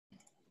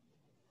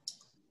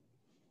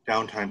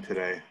downtime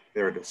today.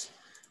 There it is.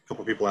 A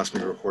couple people asked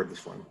me to record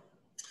this one.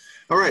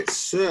 All right,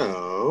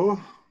 so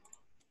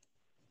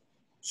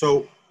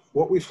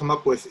what we've come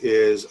up with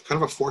is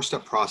kind of a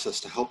 4-step process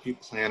to help you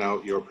plan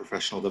out your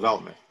professional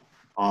development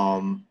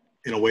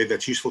in a way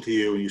that's useful to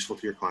you and useful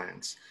to your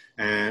clients.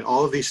 And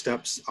all of these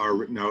steps are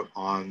written out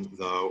on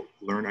the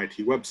Learn IT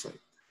website.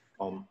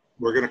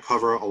 We're going to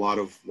cover a lot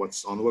of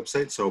what's on the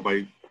website. So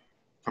by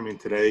coming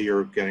today,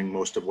 you're getting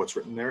most of what's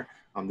written there.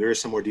 There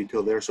is some more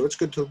detail there, so it's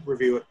good to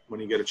review it when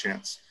you get a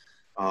chance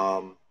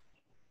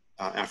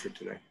after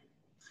today.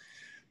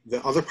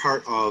 The other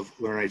part of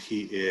Learn IT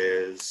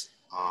is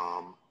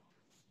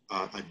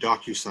a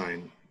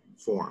DocuSign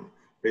form.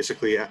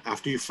 Basically,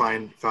 after you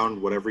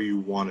found whatever you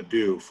want to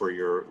do for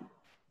your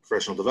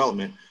professional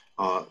development,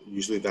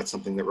 usually that's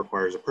something that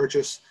requires a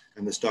purchase,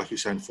 and this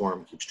DocuSign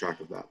form keeps track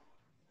of that.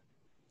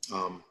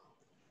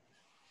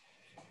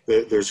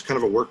 There's kind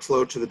of a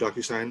workflow to the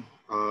DocuSign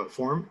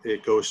form.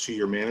 It goes to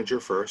your manager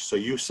first. So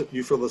you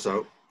fill this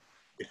out.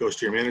 It goes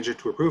to your manager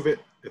to approve it.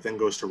 It then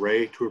goes to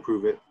Ray to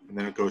approve it, and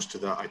then it goes to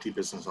the IT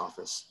business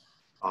office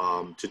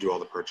to do all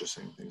the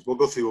purchasing things. We'll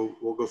go through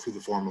the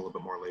form a little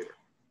bit more later.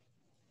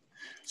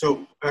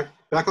 So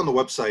back on the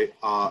website,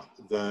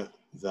 the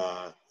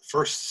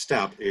first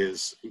step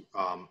is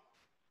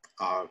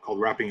called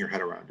wrapping your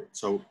head around it.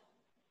 So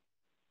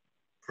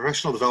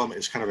professional development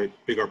is kind of a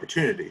big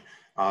opportunity,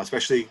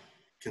 especially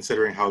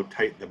considering how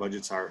tight the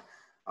budgets are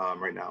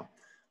right now.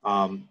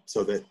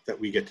 So that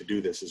we get to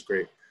do this is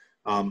great.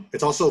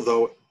 It's also,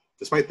 though,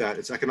 despite that,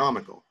 it's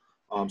economical.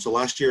 So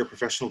last year,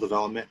 professional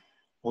development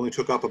only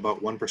took up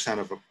about 1%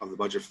 of the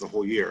budget for the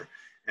whole year.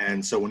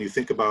 And so when you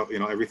think about,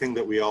 everything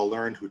that we all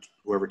learned,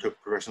 whoever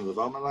took professional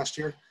development last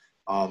year,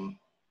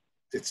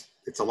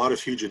 it's a lot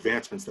of huge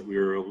advancements that we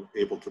were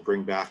able to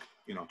bring back,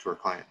 to our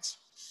clients.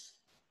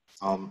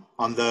 On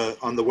the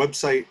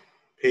website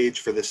page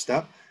for this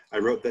step, I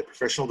wrote that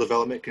professional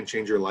development can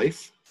change your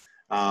life.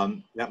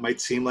 That might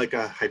seem like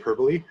a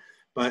hyperbole,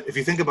 but if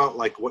you think about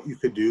like what you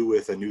could do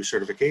with a new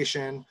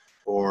certification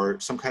or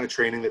some kind of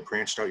training that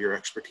branched out your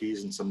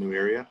expertise in some new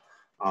area,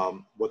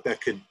 what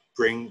that could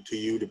bring to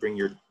you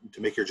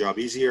to make your job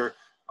easier,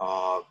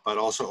 but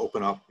also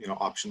open up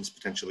options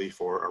potentially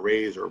for a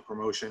raise or a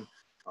promotion.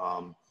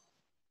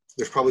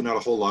 There's probably not a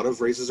whole lot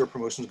of raises or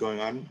promotions going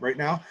on right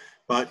now,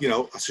 but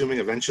assuming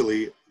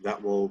eventually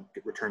that will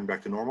get returned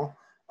back to normal,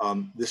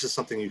 this is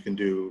something you can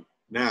do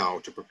now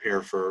to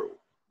prepare for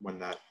when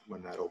that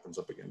opens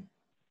up again.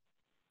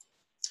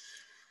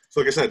 So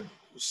like I said,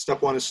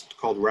 step 1 is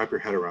called wrap your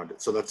head around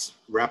it. So that's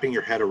wrapping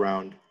your head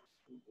around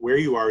where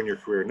you are in your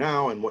career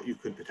now and what you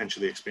could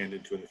potentially expand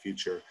into in the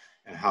future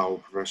and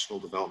how professional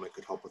development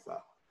could help with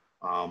that.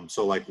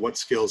 So like what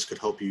skills could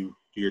help you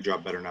do your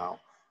job better now,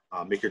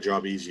 make your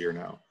job easier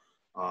now.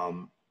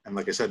 And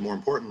like I said, more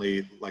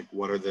importantly, like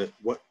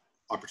what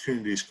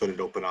opportunities could it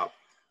open up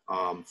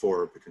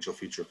for a potential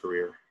future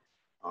career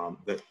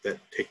that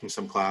taking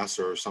some class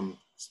or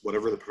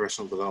whatever the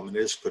professional development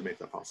is could make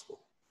that possible.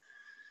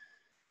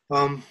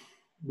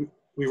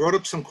 We wrote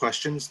up some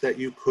questions that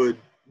you could,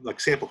 like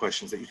sample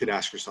questions that you could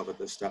ask yourself at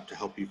this step to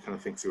help you kind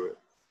of think through it.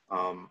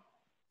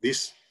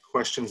 These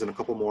questions and a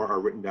couple more are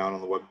written down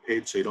on the web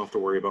page, so you don't have to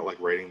worry about like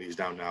writing these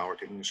down now or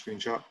taking a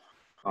screenshot.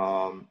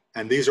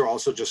 And these are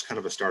also just kind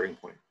of a starting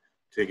point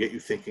to get you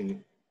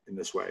thinking in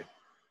this way.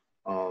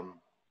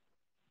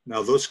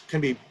 Now those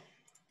can be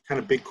kind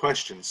of big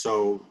questions,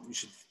 so you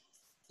should,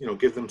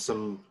 give them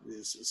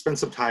spend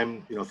some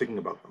time, thinking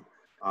about them.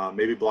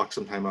 Maybe block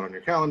some time out on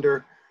your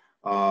calendar.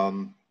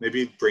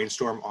 Maybe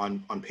brainstorm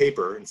on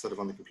paper instead of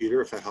on the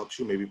computer if that helps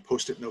you. Maybe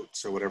post-it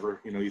notes or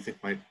whatever you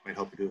think might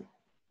help you to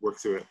work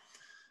through it.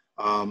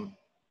 And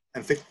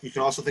you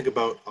can also think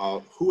about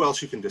who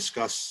else you can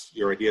discuss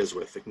your ideas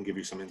with that can give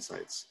you some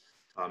insights.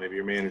 Maybe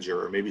your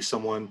manager or maybe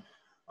someone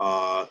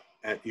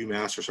at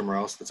UMass or somewhere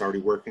else that's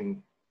already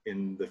working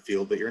in the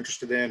field that you're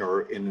interested in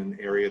or in an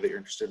area that you're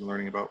interested in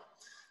learning about.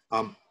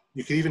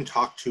 You can even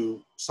talk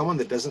to someone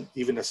that doesn't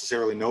even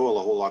necessarily know a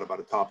whole lot about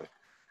a topic.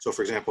 So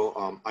for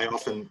example, I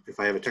often, if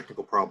I have a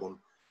technical problem,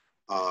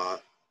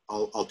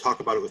 I'll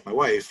talk about it with my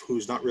wife,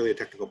 who's not really a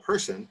technical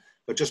person,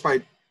 but just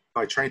by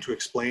trying to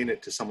explain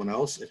it to someone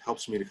else, it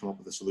helps me to come up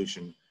with a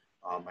solution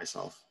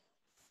myself.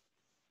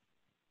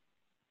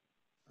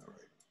 All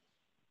right.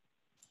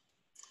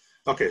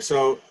 Okay,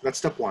 so that's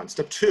step 1.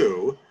 Step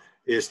 2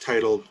 is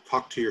titled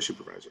Talk to Your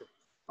Supervisor.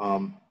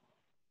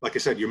 Like I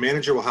said, your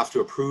manager will have to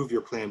approve your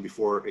plan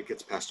before it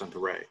gets passed on to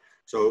Ray.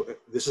 So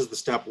this is the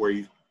step where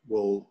you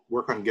will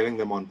work on getting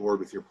them on board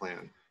with your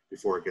plan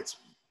before it gets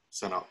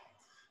sent up.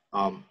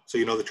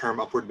 So the term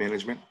upward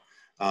management.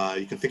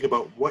 You can think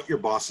about what your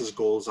boss's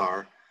goals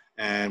are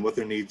and what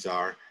their needs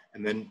are,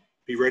 and then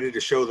be ready to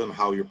show them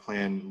how your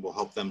plan will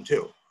help them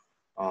too.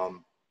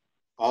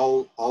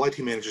 All IT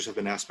managers have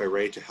been asked by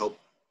Ray to help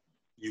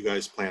you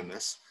guys plan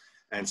this.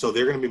 And so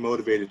they're going to be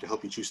motivated to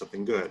help you choose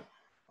something good.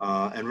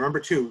 And remember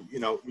too,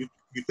 you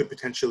could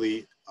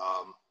potentially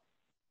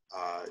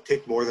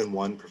take more than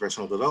one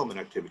professional development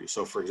activity.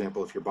 So for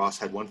example, if your boss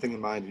had one thing in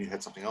mind and you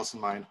had something else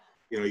in mind,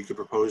 you could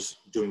propose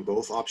doing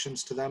both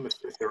options to them if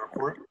they're up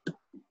for it.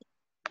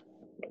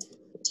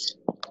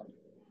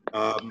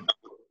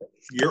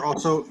 You're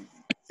also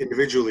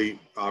individually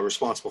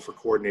responsible for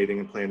coordinating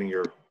and planning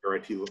your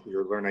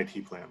Learn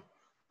IT plan.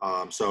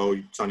 So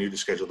it's on you to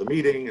schedule the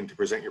meeting and to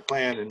present your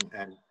plan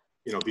and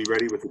be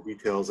ready with the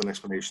details and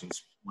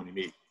explanations when you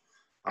meet.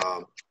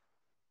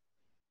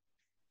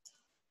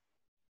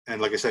 And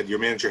like I said, your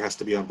manager has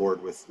to be on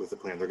board with the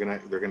plan.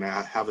 They're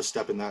gonna have a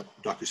step in that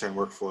DocuSign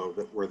workflow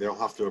where they'll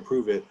have to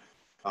approve it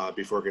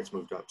before it gets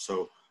moved up.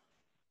 So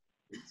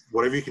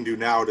whatever you can do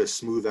now to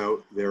smooth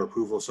out their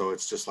approval, so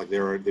it's just like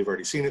they've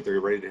already seen it, they're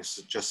ready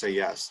to just say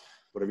yes.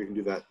 Whatever you can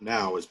do that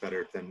now is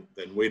better than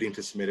waiting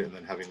to submit it and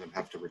then having them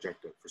have to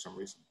reject it for some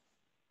reason.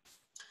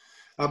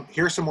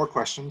 Here are some more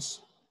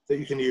questions that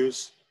you can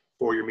use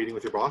for your meeting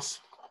with your boss.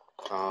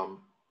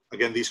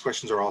 Again, these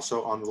questions are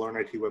also on the Learn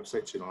IT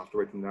website, so you don't have to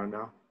write them down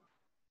now.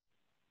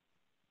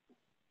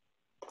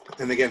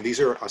 And again, these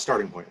are a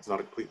starting point. It's not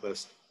a complete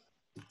list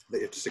that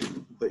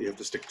you have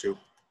to stick to.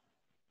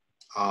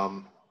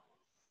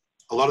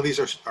 A lot of these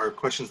are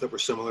questions that were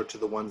similar to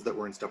the ones that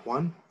were in step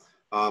 1,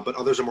 but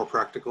others are more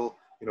practical,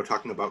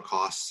 talking about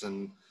costs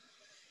and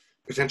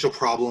potential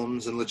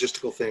problems and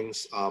logistical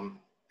things,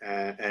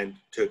 and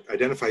to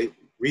identify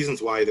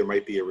reasons why there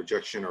might be a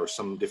rejection or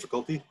some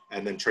difficulty,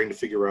 and then trying to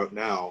figure out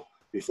now,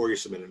 before you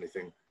submit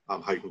anything,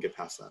 how you can get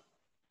past that.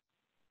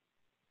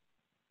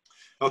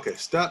 Okay,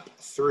 step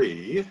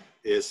 3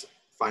 is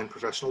find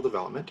professional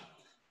development.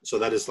 So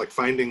that is like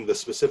finding the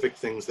specific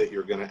things that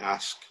you're going to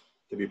ask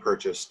to be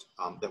purchased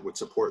that would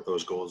support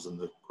those goals and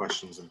the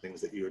questions and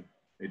things that you had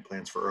made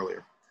plans for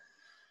earlier.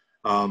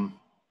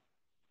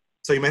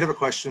 So you might have a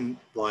question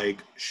like,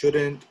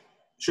 shouldn't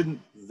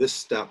this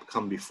step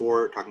come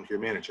before talking to your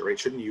manager, right?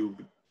 Shouldn't you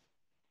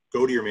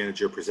go to your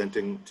manager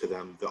presenting to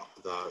them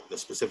the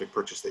specific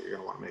purchase that you're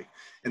going to want to make?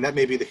 And that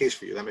may be the case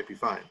for you. That might be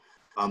fine.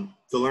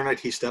 The Learn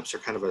IT steps are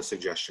kind of a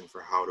suggestion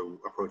for how to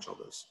approach all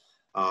this.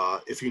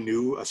 If you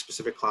knew a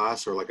specific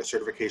class or like a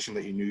certification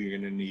that you knew you're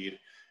going to need,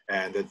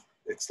 and that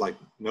it's like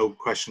no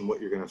question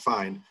what you're going to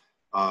find,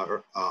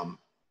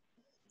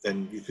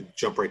 then you could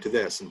jump right to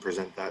this and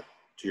present that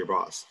to your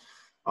boss.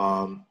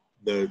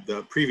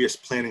 The previous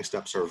planning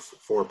steps are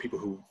for people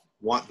who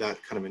want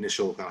that kind of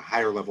initial kind of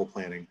higher level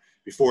planning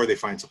before they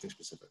find something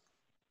specific.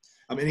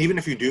 And even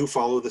if you do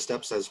follow the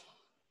steps as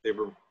they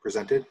were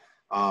presented,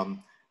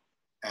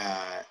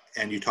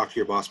 and you talk to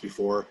your boss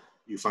before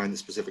you find the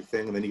specific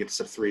thing, and then you get to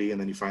step 3,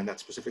 and then you find that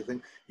specific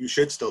thing, you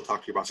should still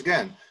talk to your boss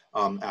again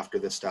after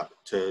this step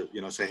to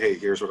say, hey,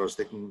 here's what I was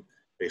thinking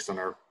based on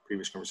our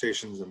previous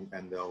conversations,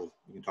 and you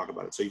can talk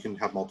about it. So you can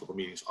have multiple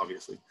meetings,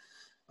 obviously.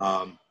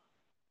 All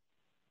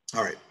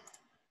right.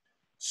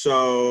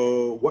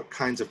 So what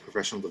kinds of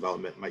professional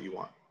development might you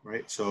want,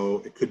 right?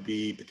 So it could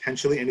be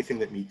potentially anything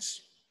that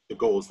meets the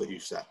goals that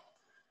you've set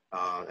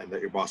and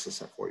that your boss has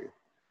set for you.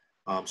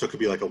 So it could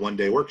be like a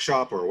one-day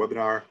workshop or a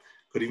webinar.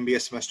 Could even be a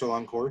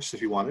semester-long course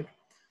if you wanted.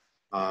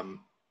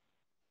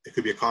 It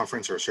could be a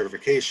conference or a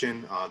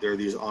certification. There are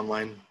these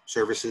online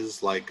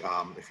services like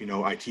if you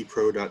know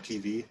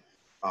itpro.tv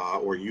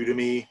or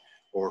Udemy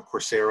or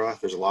Coursera.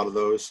 There's a lot of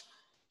those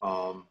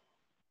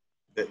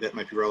that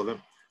might be relevant.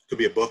 It could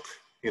be a book,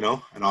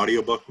 an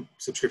audiobook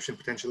subscription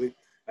potentially.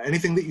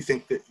 Anything that you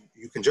think that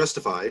you can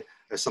justify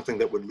as something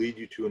that would lead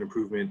you to an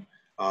improvement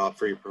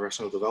for your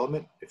professional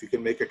development. If you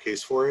can make a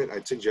case for it,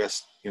 I'd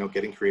suggest,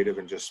 getting creative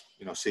and just,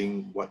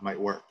 seeing what might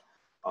work.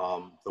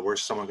 The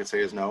worst someone could say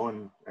is no,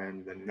 and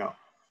then no.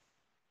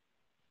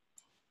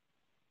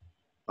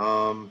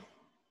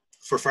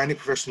 For finding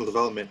professional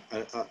development,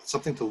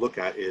 something to look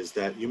at is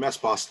that UMass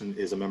Boston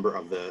is a member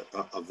of the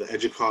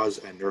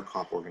EDUCAUSE and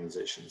NERCOMP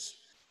organizations.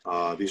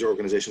 These are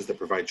organizations that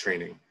provide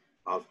training,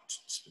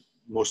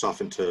 most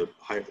often to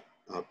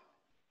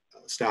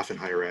staff in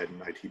higher ed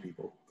and IT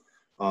people.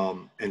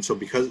 And so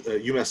because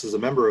UMass is a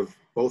member of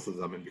both of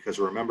them, and because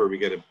we're a member, we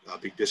get a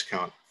big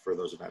discount for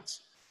those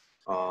events.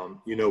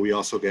 We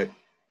also get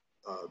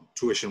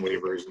tuition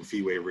waivers and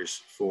fee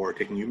waivers for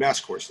taking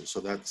UMass courses. So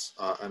that's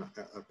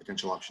a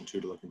potential option too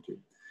to look into.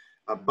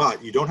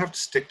 But you don't have to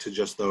stick to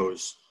just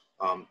those.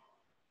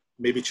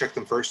 Maybe check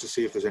them first to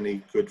see if there's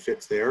any good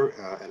fits there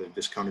at a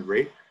discounted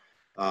rate.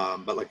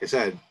 But like I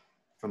said,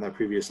 from that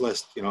previous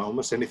list,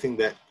 almost anything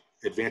that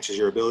advances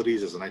your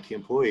abilities as an IT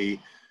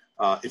employee,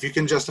 if you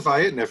can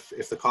justify it, and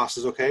if the cost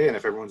is okay, and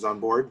if everyone's on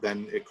board,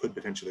 then it could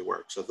potentially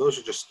work. So those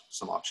are just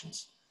some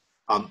options.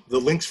 The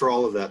links for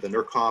all of that, the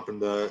NERCOMP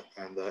and the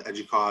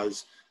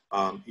EDUCAUSE,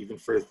 even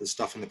for the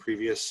stuff in the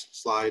previous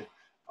slide,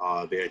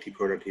 the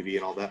itpro.tv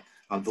and all that,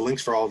 the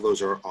links for all of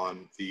those are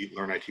on the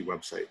Learn IT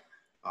website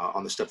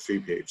on the step 3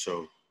 page.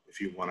 So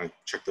if you want to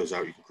check those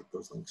out, you can click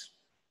those links.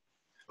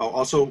 I'll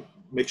also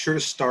make sure to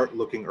start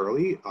looking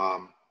early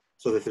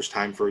so that there's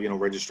time for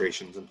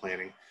registrations and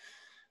planning.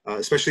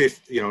 Especially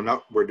if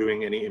we're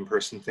doing any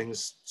in-person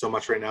things so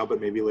much right now,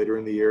 but maybe later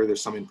in the year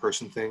there's some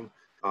in-person thing.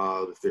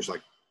 If there's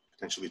like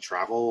potentially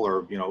travel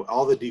or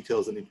all the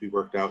details that need to be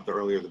worked out, the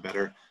earlier the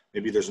better.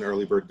 Maybe there's an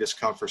early bird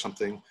discount for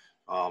something.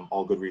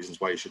 All good reasons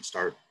why you should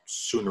start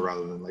sooner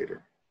rather than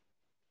later.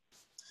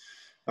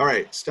 All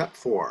right, step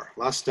 4.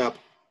 Last step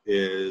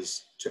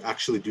is to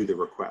actually do the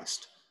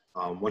request.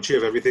 Once you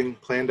have everything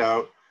planned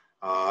out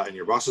and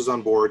your boss is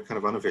on board, kind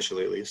of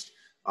unofficially at least,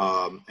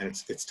 and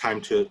it's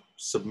time to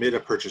submit a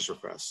purchase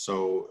request.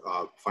 So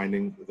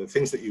finding the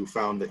things that you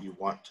found that you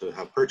want to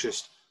have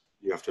purchased,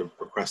 you have to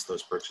request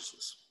those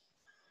purchases.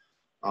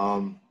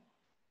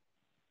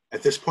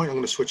 At this point, I'm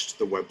going to switch to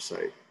the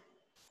website.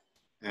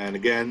 And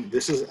again,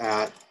 this is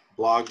at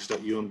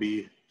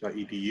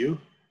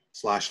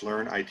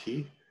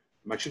blogs.umb.edu/learnit.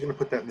 I'm actually going to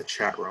put that in the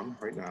chat room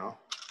right now.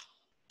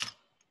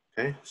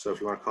 Okay, so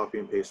if you want to copy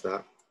and paste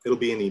that, it'll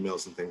be in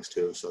emails and things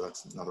too, so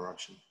that's another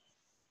option.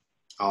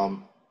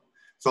 So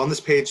on this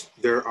page,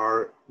 there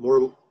are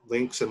more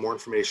links and more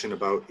information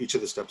about each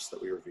of the steps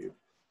that we reviewed.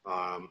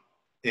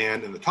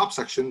 And in the top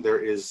section, there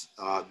is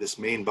this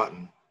main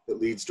button that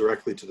leads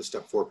directly to the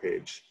step 4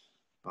 page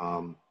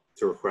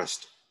to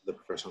request the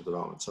professional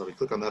development. So if you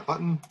click on that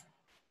button,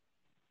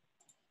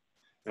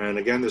 and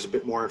again, there's a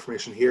bit more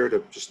information here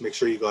to just make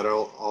sure you got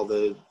all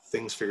the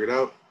things figured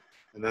out.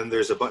 And then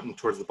there's a button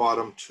towards the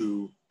bottom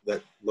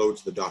that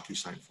loads the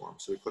DocuSign form.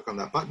 So we click on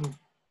that button.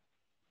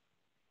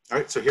 All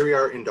right, so here we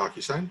are in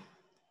DocuSign.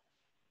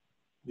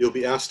 You'll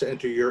be asked to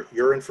enter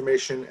your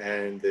information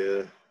and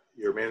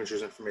your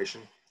manager's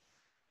information.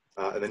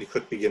 And then you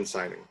click Begin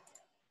Signing.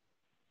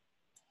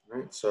 All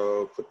right,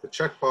 so click the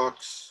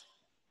checkbox,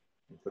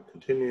 click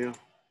Continue.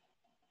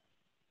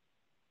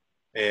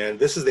 And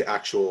this is the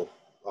actual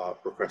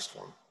request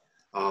form.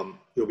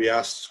 You'll be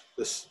asked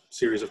this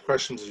series of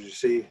questions, as you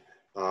see.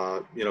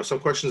 Some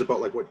questions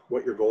about like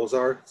what your goals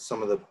are,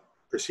 some of the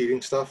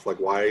preceding stuff, like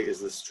why is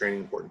this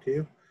training important to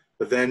you?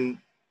 But then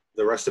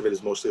the rest of it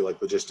is mostly like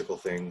logistical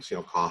things,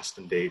 cost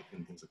and date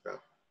and things like that.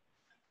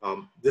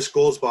 This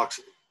goals box,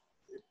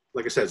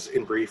 like I said,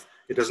 in brief,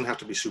 it doesn't have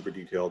to be super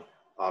detailed.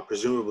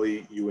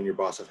 Presumably you and your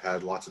boss have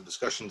had lots of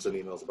discussions and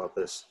emails about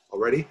this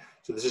already.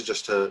 So this is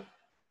just to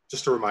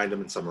remind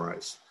them and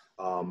summarize.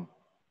 All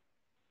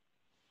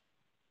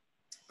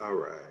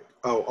right.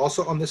 Oh,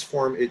 also on this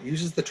form, it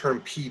uses the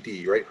term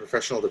PD, right?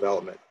 Professional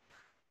development.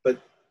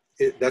 But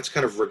that's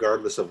kind of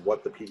regardless of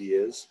what the PD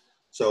is.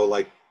 So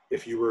like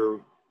if you were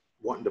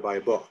wanting to buy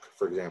a book,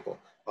 for example,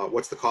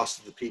 what's the cost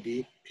of the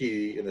PD?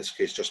 PD in this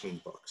case just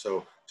means book.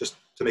 So just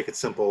to make it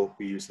simple,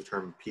 we use the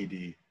term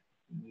PD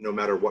no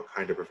matter what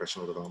kind of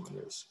professional development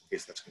is, in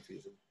case that's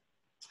confusing.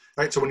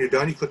 All right, so when you're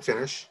done, you click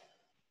Finish.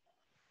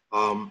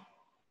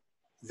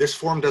 This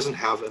form doesn't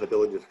have an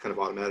ability to kind of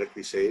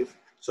automatically save.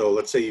 So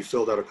let's say you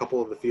filled out a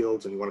couple of the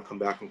fields and you want to come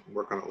back and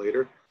work on it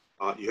later.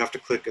 You have to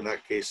click, in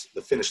that case,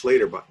 the Finish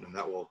Later button, and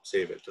that will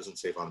save it. It doesn't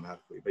save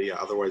automatically. But yeah,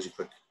 otherwise you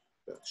click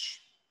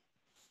Finish.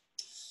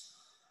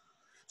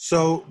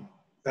 So,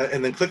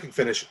 and then clicking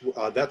Finish,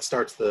 that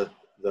starts the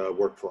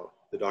workflow,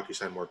 the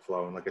DocuSign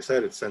workflow. And like I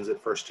said, it sends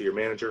it first to your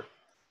manager,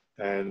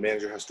 and the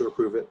manager has to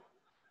approve it.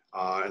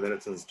 And then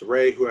it sends it to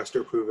Ray, who has to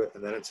approve it.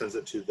 And then it sends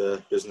it to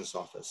the business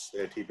office,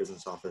 the IT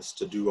business office,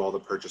 to do all the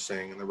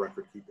purchasing and the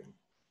record keeping.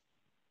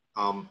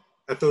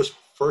 At those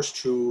first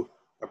 2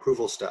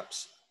 approval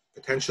steps,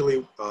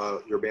 potentially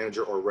your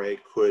manager or Ray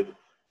could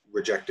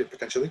reject it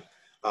potentially.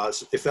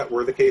 So if that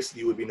were the case,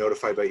 you would be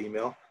notified by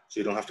email. So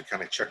you don't have to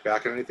kind of check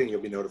back on anything.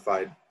 You'll be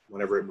notified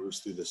whenever it moves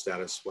through the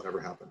status, whatever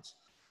happens.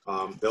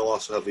 They'll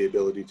also have the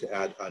ability to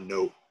add a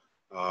note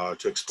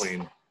to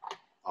explain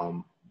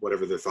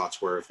whatever their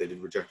thoughts were, if they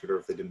did reject it or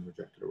if they didn't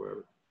reject it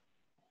or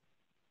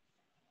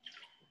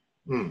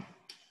whatever.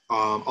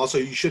 Also,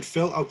 you should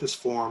fill out this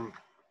form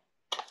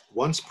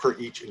once per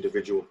each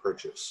individual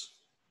purchase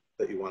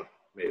that you want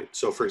made.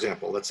 So for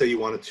example, let's say you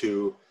wanted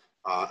to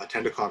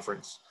attend a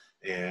conference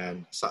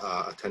and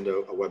attend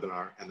a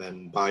webinar and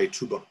then buy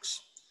 2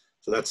 books.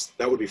 So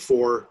that would be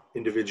 4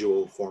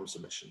 individual form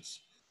submissions.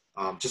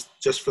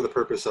 Just for the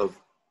purpose of,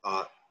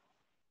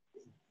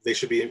 they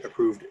should be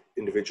approved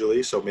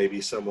individually. So maybe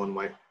someone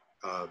might,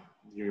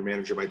 your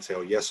manager might say,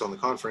 oh yes, on the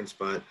conference,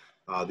 but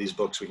these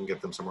books, we can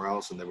get them somewhere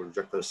else, and they would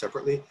reject those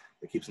separately.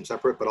 It keeps them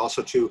separate, but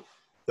also too,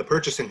 the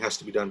purchasing has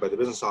to be done by the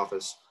business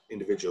office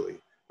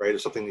individually, right? If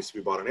something needs to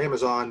be bought on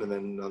Amazon and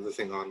then another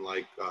thing on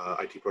like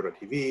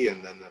itpro.tv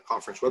and then the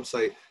conference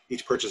website,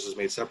 each purchase is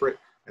made separate.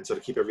 And so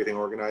to keep everything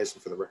organized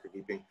and for the record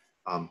keeping,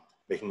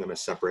 making them as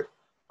separate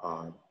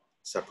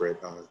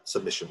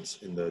submissions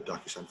in the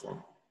DocuSign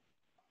form.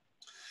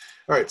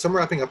 All right, some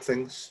wrapping up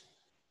things.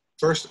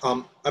 First,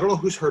 I don't know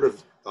who's heard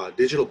of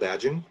digital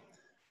badging.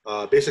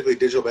 Basically,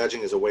 digital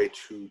badging is a way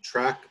to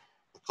track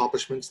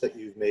accomplishments that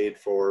you've made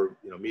for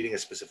meeting a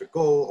specific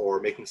goal or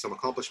making some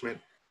accomplishment,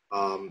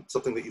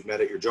 something that you've met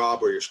at your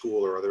job or your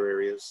school or other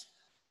areas.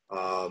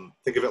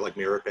 Think of it like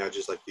merit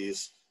badges like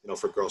these,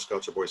 for Girl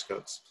Scouts or Boy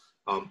Scouts.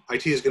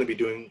 IT is going to be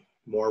doing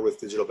more with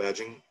digital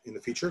badging in the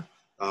future.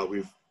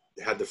 We've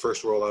had the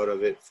first rollout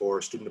of it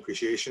for student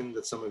appreciation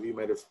that some of you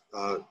might have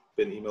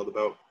been emailed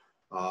about.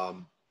 A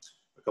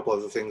couple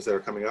other things that are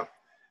coming up,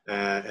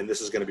 and this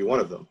is going to be one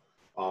of them,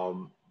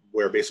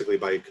 where basically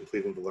by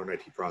completing the Learn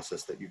IT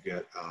process that you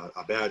get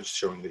a badge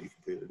showing that you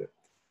completed it.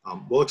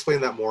 We'll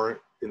explain that more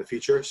in the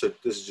future, so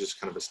this is just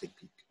kind of a sneak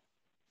peek.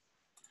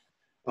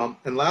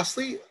 And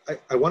lastly,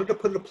 I wanted to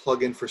put a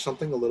plug in for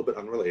something a little bit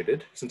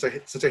unrelated, since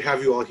I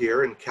have you all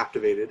here and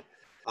captivated,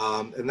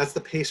 and that's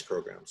the PACE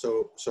program.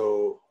 So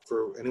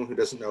for anyone who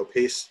doesn't know,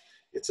 PACE,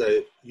 it's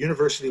a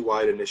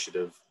university-wide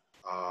initiative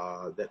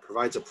that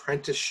provides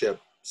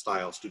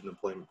apprenticeship-style student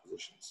employment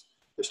positions.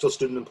 They're still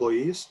student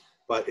employees,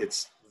 but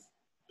it's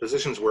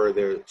positions where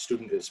their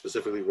student is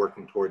specifically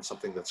working towards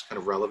something that's kind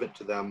of relevant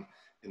to them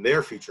in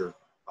their future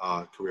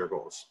career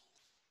goals.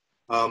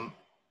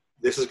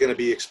 This is going to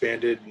be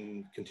expanded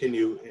and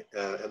continue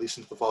at least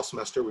into the fall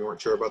semester. We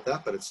weren't sure about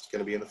that, but it's going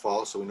to be in the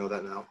fall, so we know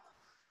that now.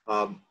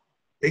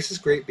 PACE is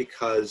great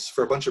because,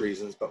 for a bunch of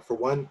reasons, but for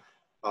one,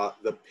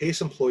 the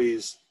PACE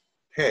employees'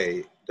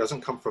 pay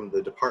doesn't come from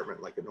the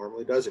department like it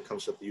normally does. It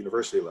comes at the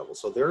university level,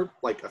 so they're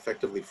like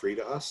effectively free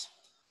to us.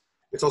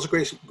 It's also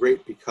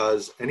great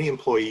because any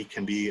employee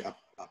can be a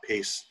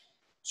PACE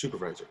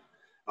supervisor,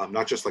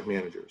 not just like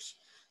managers.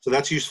 So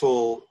that's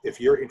useful if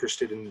you're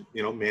interested in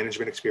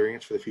management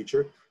experience for the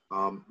future.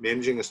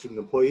 Managing a student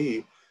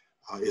employee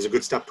is a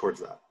good step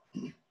towards that.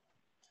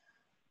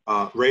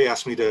 Ray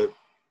asked me to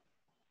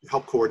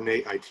help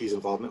coordinate IT's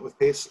involvement with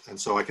PACE, and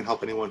so I can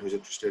help anyone who's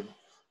interested.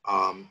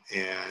 I'll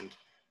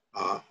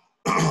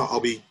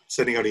be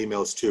sending out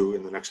emails too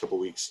in the next couple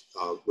of weeks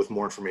with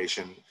more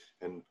information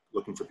and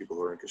looking for people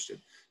who are interested.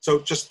 So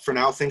just for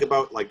now, think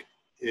about like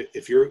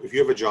if you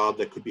have a job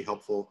that could be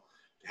helpful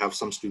to have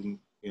some student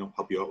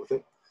help you out with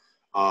it,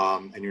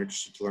 and you're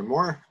interested to learn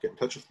more, get in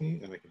touch with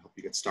me and I can help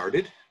you get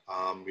started.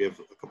 We have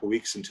a couple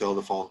weeks until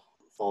the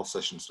fall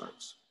session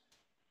starts.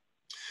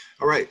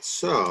 All right,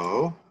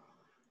 so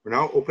we're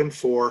now open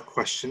for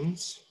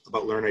questions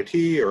about Learn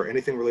IT or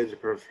anything related to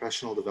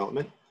professional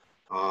development.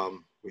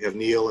 We have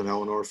Neil and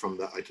Eleanor from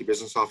the IT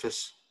Business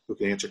Office who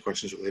can answer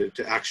questions related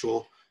to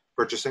actual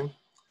purchasing.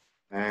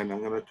 And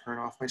I'm going to turn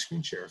off my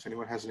screen share. If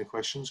anyone has any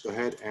questions, go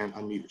ahead and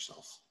unmute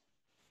yourself.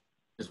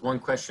 There's one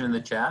question in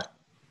the chat.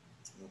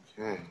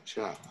 Okay,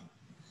 chat.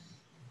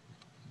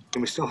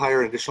 Can we still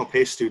hire an additional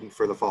PACE student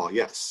for the fall?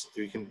 Yes,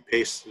 we can.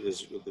 PACE,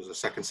 there's a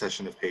second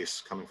session of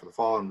PACE coming for the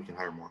fall, and we can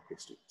hire more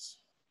PACE students.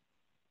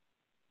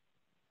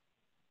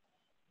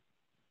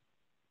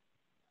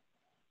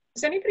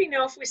 Does anybody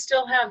know if we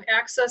still have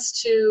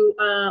access to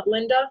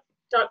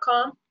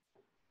lynda.com?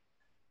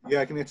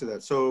 Yeah, I can answer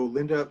that. So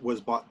Lynda was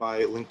bought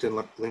by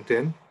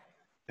LinkedIn,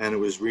 and it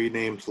was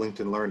renamed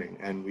LinkedIn Learning,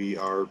 and we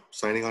are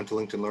signing on to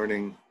LinkedIn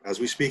Learning as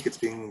we speak. It's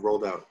being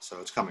rolled out, so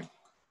it's coming.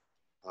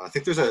 I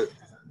think there's a,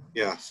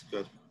 yeah,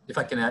 good. If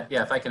I can add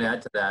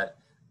to that,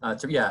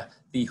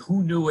 the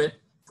Who Knew It,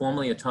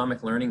 formerly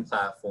Atomic Learning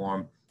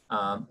Platform,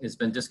 has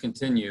been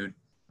discontinued.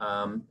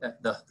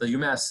 The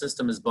UMass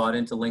system is bought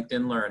into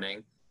LinkedIn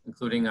Learning,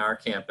 including our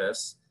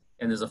campus,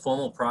 and there's a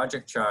formal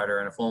project charter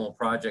and a formal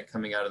project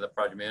coming out of the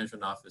project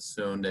management office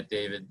soon that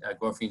David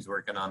Gorfein's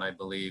working on, I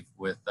believe,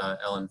 with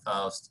Ellen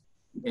Faust.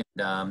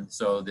 And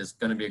so there's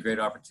going to be a great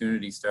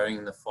opportunity starting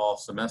in the fall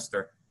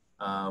semester.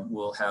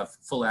 We'll have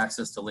full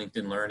access to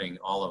LinkedIn Learning,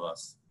 all of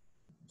us,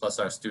 plus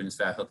our students,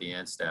 faculty,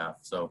 and staff.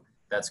 So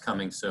that's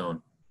coming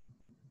soon.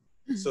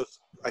 So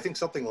I think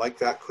something like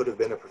that could have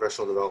been a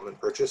professional development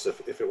purchase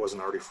if it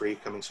wasn't already free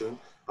coming soon.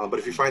 But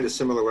if you find a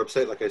similar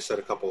website, like I said,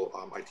 a couple,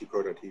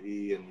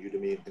 itpro.tv and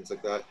Udemy and things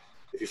like that,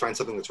 if you find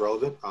something that's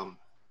relevant,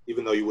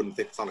 even though you wouldn't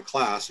think it's on a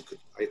class, it could,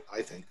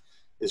 I think,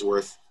 is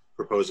worth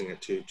proposing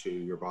it to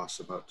your boss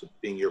about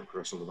being your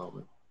professional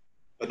development.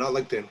 But not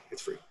LinkedIn,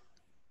 it's free.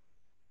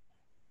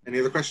 Any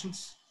other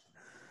questions?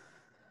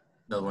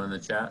 Another one in the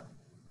chat.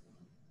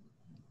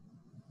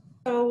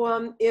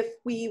 So if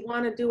we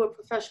want to do a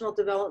professional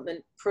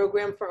development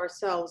program for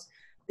ourselves,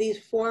 these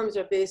forms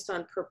are based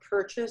on per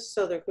purchase.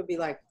 So there could be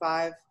like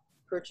 5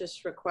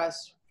 purchase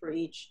requests for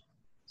each.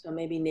 So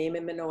maybe name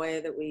them in a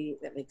way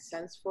that makes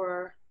sense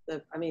for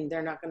the, I mean,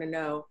 they're not going to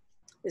know.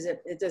 Does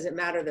it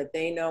matter that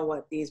they know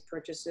what these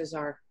purchases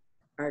are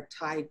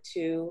tied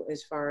to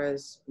as far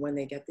as when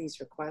they get these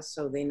requests,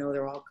 so they know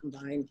they're all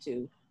combined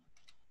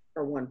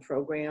for one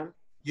program?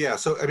 Yeah,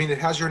 so I mean, it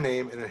has your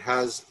name and it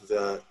has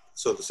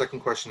so the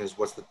second question is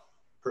what's the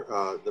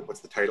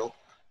title?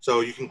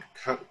 So you can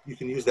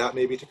use that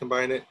maybe to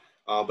combine it,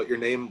 but your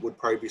name would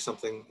probably be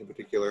something in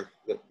particular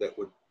that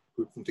would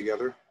group them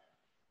together.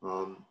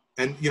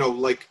 And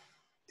like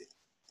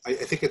I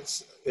think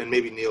it's, and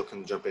maybe Neil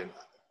can jump in.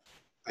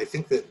 I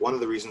think that one of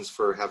the reasons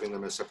for having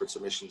them as separate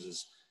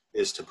submissions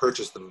is to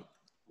purchase them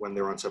when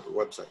they're on separate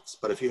websites.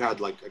 But if you had,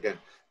 like, again,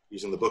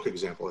 using the book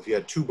example, if you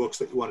had 2 books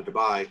that you wanted to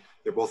buy,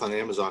 they're both on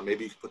Amazon,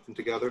 maybe you could put them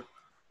together.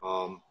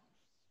 So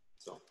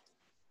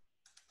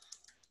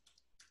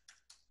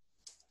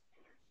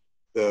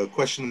the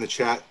question in the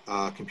chat,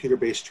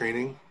 computer-based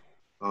training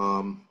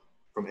from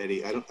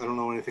Eddie. I don't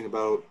know anything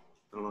about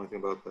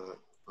that.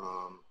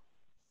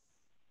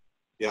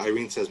 Yeah,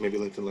 Irene says maybe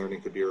LinkedIn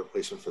Learning could be a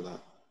replacement for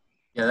that.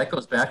 Yeah, that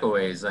goes back a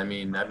ways. I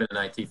mean, I've been in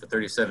IT for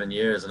 37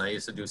 years, and I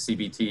used to do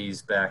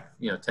CBTs back,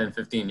 10,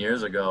 15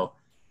 years ago,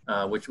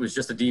 which was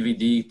just a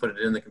DVD, put it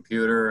in the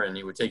computer, and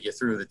he would take you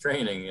through the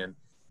training. And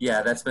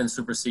yeah, that's been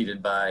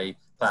superseded by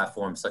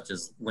platforms such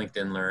as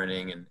LinkedIn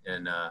Learning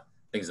and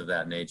things of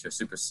that nature,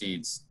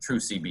 supersedes true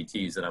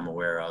CBTs that I'm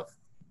aware of.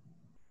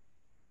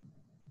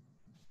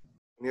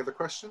 Any other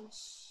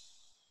questions?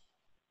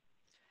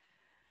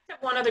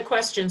 One other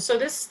question. So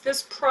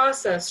this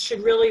process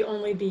should really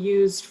only be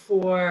used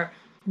for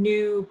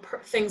new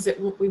things that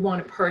we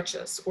want to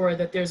purchase, or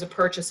that there's a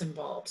purchase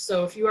involved.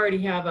 So if you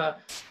already have a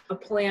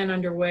plan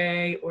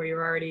underway, or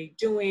you're already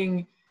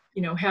doing,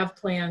 have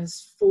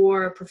plans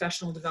for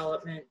professional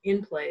development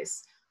in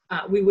place,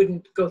 we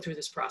wouldn't go through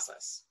this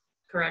process,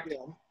 correct?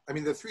 Yeah. I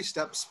mean, the 3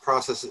 steps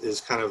process is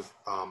kind of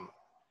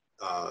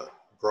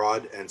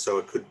broad, and so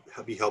it could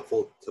be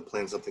helpful to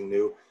plan something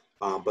new.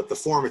 But the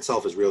form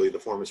itself is really, the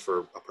form is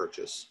for a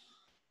purchase.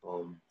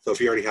 So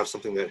if you already have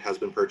something that has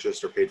been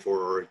purchased or paid for,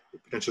 or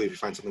potentially if you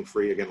find something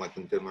free, again, like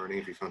LinkedIn Learning,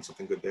 if you found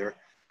something good there,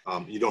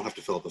 you don't have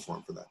to fill out the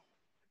form for that.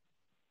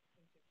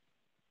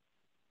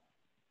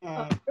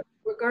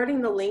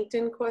 Regarding the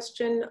LinkedIn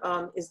question,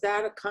 is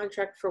that a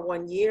contract for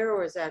 1 year,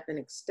 or has that been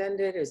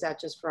extended? Is that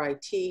just for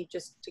IT?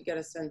 Just to get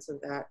a sense of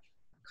that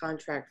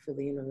contract for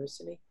the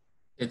university.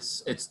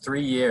 It's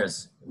 3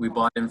 years. We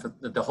bought in for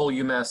the whole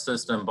UMass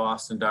system,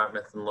 Boston,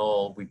 Dartmouth, and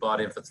Lowell. We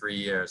bought in for 3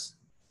 years.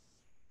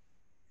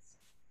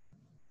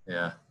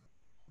 Yeah.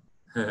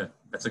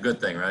 That's a good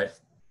thing, right?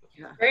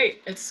 Yeah.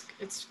 Great. It's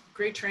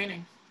great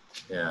training.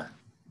 Yeah.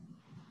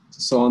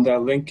 So on that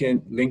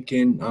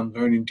LinkedIn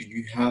Learning, do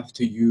you have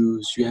to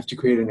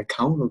create an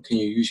account, or can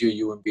you use your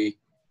UMB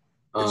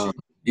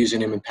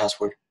username and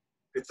password?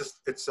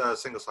 It's a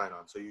single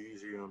sign-on. So you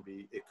use your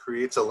UMB. It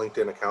creates a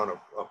LinkedIn account,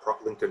 a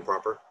LinkedIn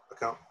proper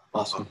account.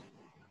 Awesome.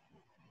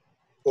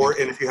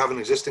 And if you have an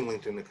existing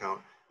LinkedIn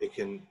account,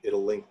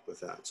 it'll link with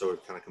that. So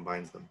it kind of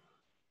combines them.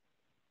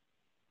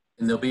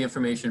 And there'll be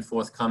information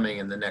forthcoming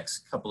in the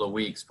next couple of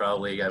weeks,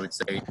 probably, I would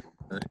say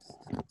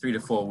 3 to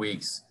 4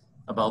 weeks,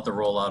 about the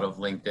rollout of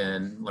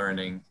LinkedIn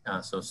Learning.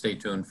 So stay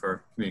tuned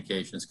for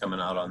communications coming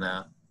out on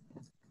that.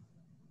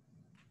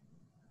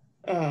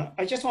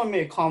 I just want to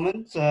make a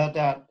comment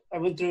that I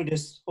went through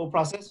this whole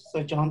process.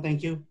 So John,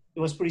 thank you. It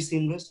was pretty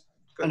seamless.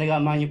 Good. And I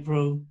got mine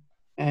approved.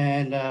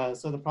 And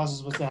so the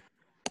process was that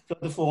fill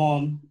the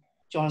form,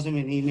 John sent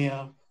me an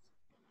email,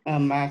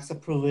 Max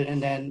approved it,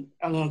 and then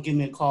I'm going to give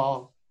me a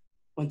call.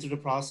 Went through the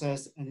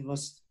process, and it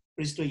was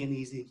pretty straight and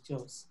easy.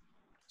 Just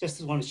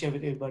want to share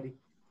with everybody.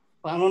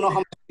 But I don't know how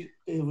much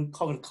it would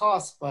cover the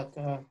cost, but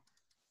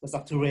it's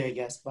up to Ray, I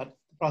guess. But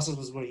the process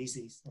was very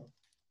easy. So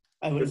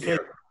I would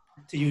encourage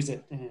to use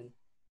it. And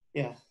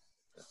yeah.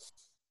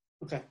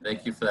 Okay.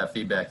 Thank you for that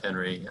feedback,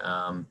 Henry.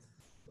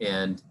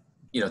 And,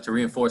 to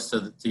reinforce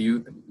to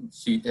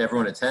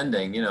everyone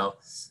attending,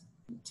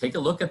 take a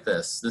look at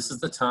this. This is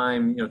the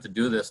time, to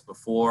do this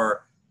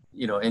before,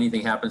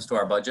 anything happens to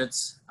our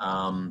budgets.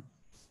 I'm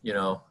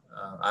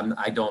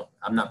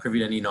not privy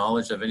to any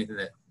knowledge of anything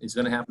that is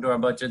going to happen to our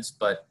budgets,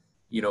 but,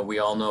 we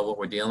all know what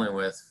we're dealing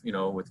with,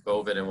 with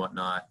COVID and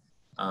whatnot.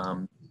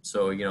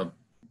 So,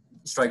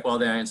 strike while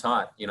the iron's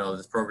hot.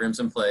 This program's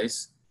in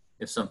place.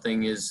 If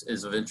something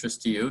is of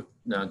interest to you,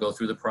 now go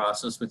through the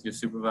process with your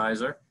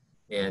supervisor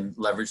and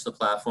leverage the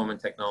platform and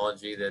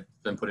technology that's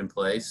been put in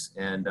place.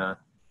 And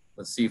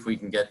let's see if we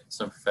can get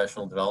some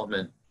professional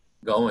development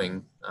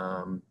going.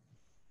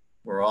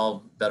 We're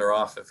all better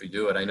off if we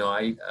do it. I know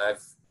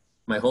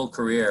my whole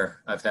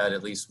career, I've had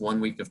at least 1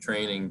 week of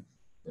training,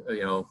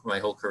 my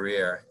whole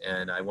career.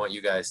 And I want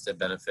you guys to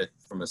benefit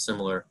from a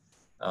similar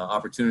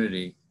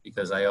opportunity,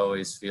 because I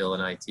always feel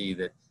in IT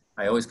that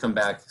I always come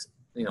back,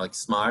 like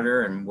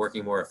smarter and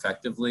working more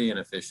effectively and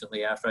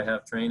efficiently after I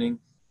have training.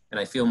 And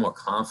I feel more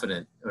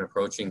confident in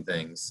approaching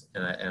things.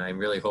 And I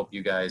really hope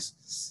you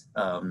guys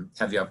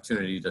have the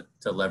opportunity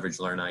to leverage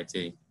Learn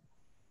IT.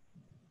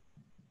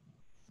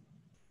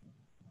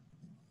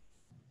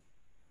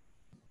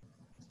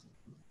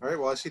 All right,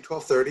 well, I see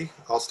 12:30.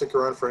 I'll stick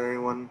around for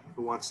anyone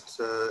who wants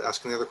to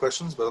ask any other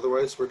questions, but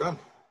otherwise we're done.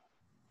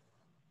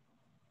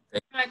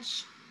 Thank you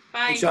much.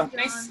 Bye.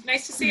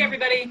 Nice to see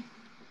everybody.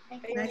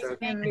 Nice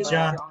Okay. to meet you.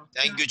 John.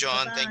 Thank you,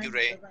 John. Thank you,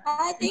 Ray.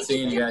 Bye. Good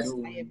seeing you guys.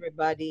 Bye,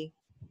 everybody.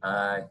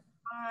 Bye.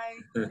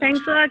 Bye. Thanks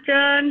a lot,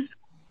 John.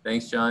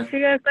 Thanks, John. See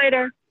you guys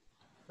later.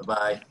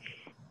 Bye-bye.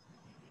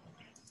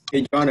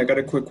 Hey, John, I got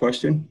a quick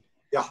question.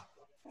 Yeah.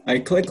 I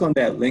click on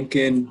that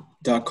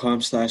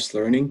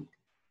linkedin.com/learning.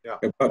 Yeah.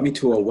 It brought me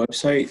to a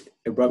website.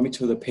 It brought me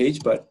to the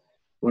page, but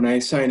when I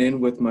sign in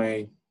with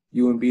my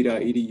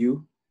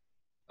umb.edu,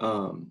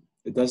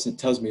 it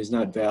tells me it's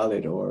not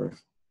valid, or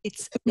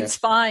It's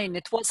fine.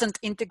 It wasn't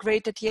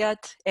integrated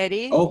yet,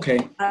 Eddie. okay.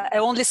 I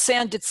only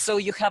send it so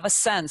you have a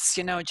sense,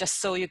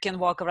 just so you can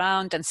walk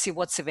around and see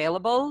what's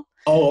available.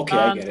 Oh, okay,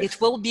 I get it. It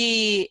will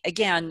be,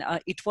 again,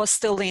 it was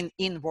still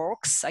in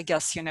works, I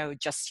guess,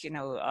 just,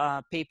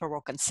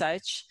 paperwork and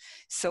such.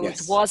 So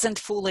Yes. It wasn't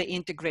fully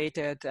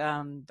integrated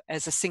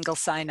as a single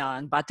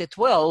sign-on, but it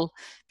will,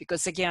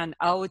 because again,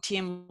 our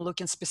team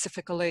looking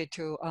specifically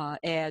to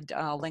add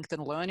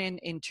LinkedIn Learning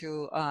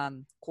into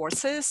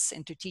courses,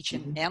 into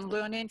teaching and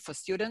learning for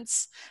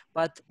students.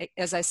 But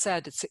as I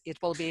said,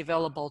 it will be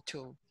available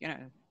to,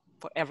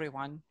 for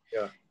everyone.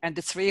 Yeah. And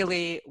it's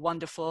really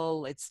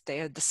wonderful. It's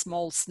the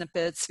small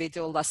snippets,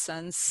 video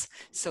lessons,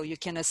 so you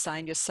can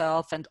assign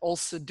yourself and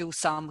also do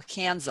some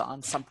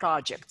hands-on, some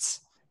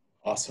projects.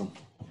 Awesome.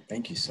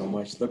 Thank you so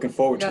much. Looking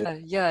forward to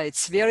it. Yeah,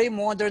 it's very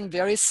modern,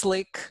 very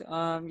slick.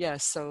 Yeah,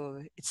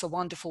 so it's a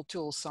wonderful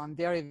tool. So I'm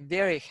very,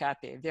 very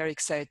happy, very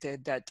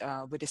excited that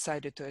we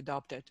decided to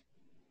adopt it.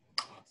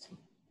 Awesome.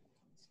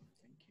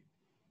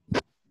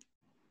 Thank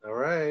you. All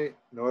right.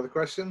 No other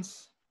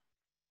questions?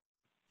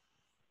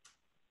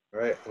 All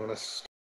right. I'm going to